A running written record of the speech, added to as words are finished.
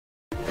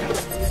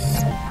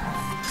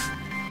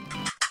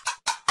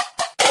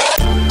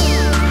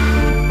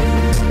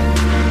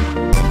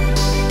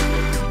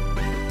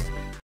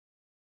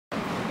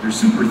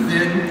super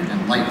thin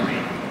and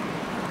lightweight.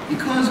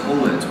 Because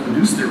OLEDs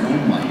produce their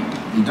own light,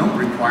 they don't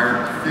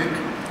require a thick,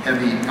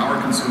 heavy,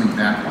 power-consuming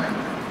backlight.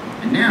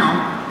 And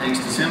now, thanks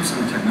to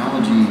Samsung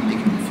technology, they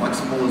can be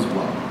flexible as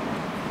well.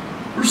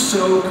 We're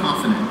so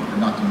confident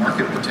about the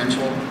market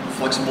potential of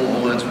flexible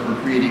OLEDs, we're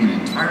creating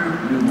an entire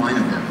new line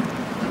of them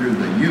under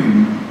the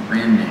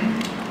brand name.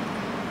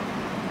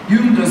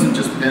 Doesn't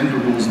just bend the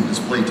rules of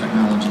display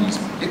technologies,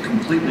 it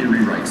completely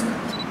rewrites them.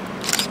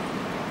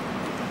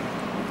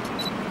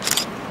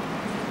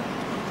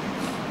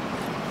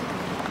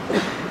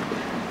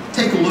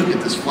 Take a look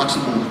at this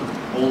flexible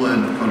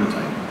OLED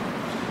prototype.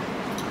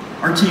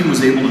 Our team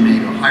was able to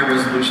make a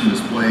high-resolution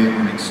display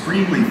on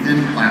extremely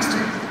thin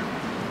plastic,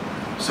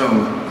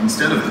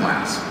 instead of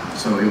glass,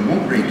 so it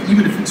won't break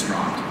even if it's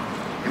dropped.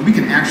 And we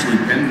can actually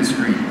bend the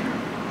screen.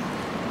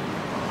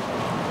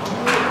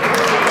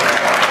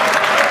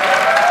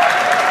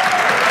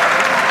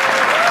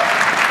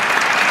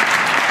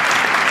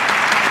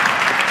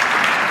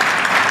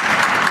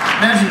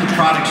 Imagine the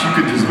products you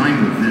could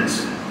design with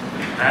this.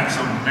 That's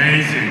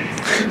amazing.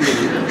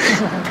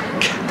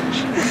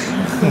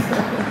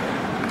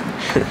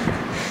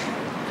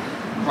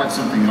 I brought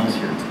something else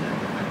here today.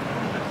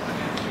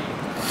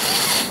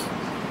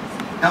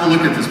 Have a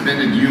look at this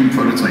bended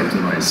prototype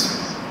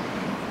device.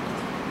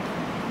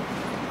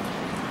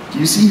 Do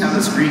you see how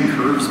the screen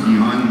curves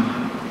beyond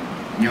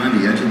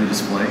the edge of the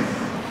display,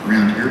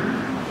 around here?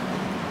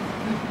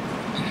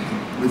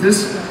 With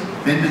this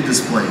bended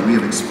display, we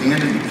have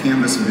expanded the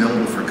canvas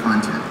available for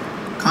content.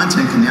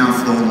 Content can now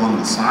flow along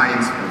the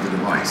sides of the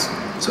device.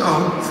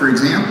 So, for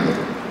example,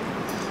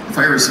 if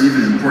I receive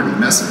an important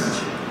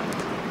message,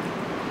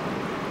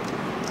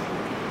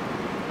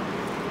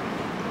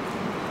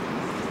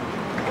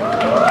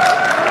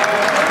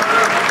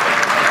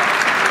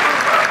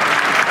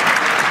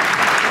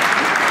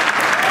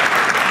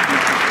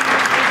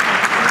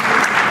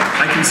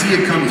 I can see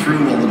it come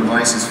through while the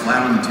device is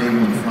flat on the table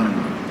in front of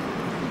me.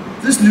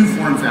 This new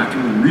form factor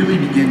will really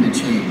begin to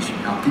change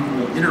how people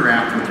will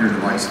interact with their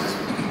devices,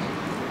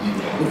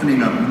 and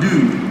opening up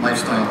new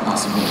lifestyle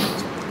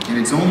possibilities. And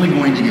it's only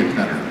going to get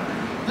better.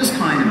 This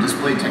kind of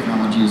display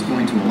technology is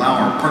going to allow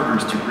our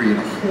partners to create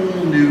a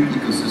whole new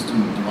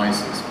ecosystem of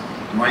devices.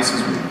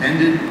 Devices with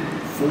bended,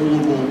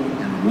 foldable,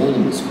 and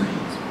rollable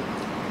screens.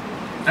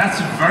 That's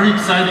a very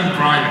exciting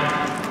project.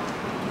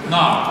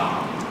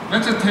 Now,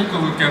 let's take a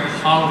look at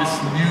how this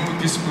new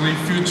display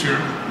future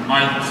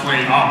might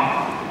play out.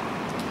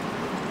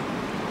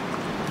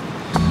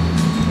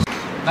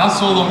 Not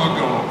so long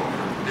ago,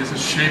 this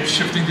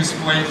shape-shifting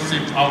display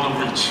seemed out of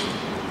reach.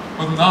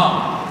 But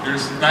now,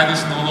 that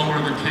is no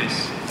longer the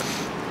case.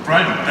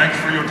 Brian, thanks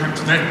for your time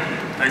today.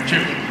 Thank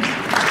you.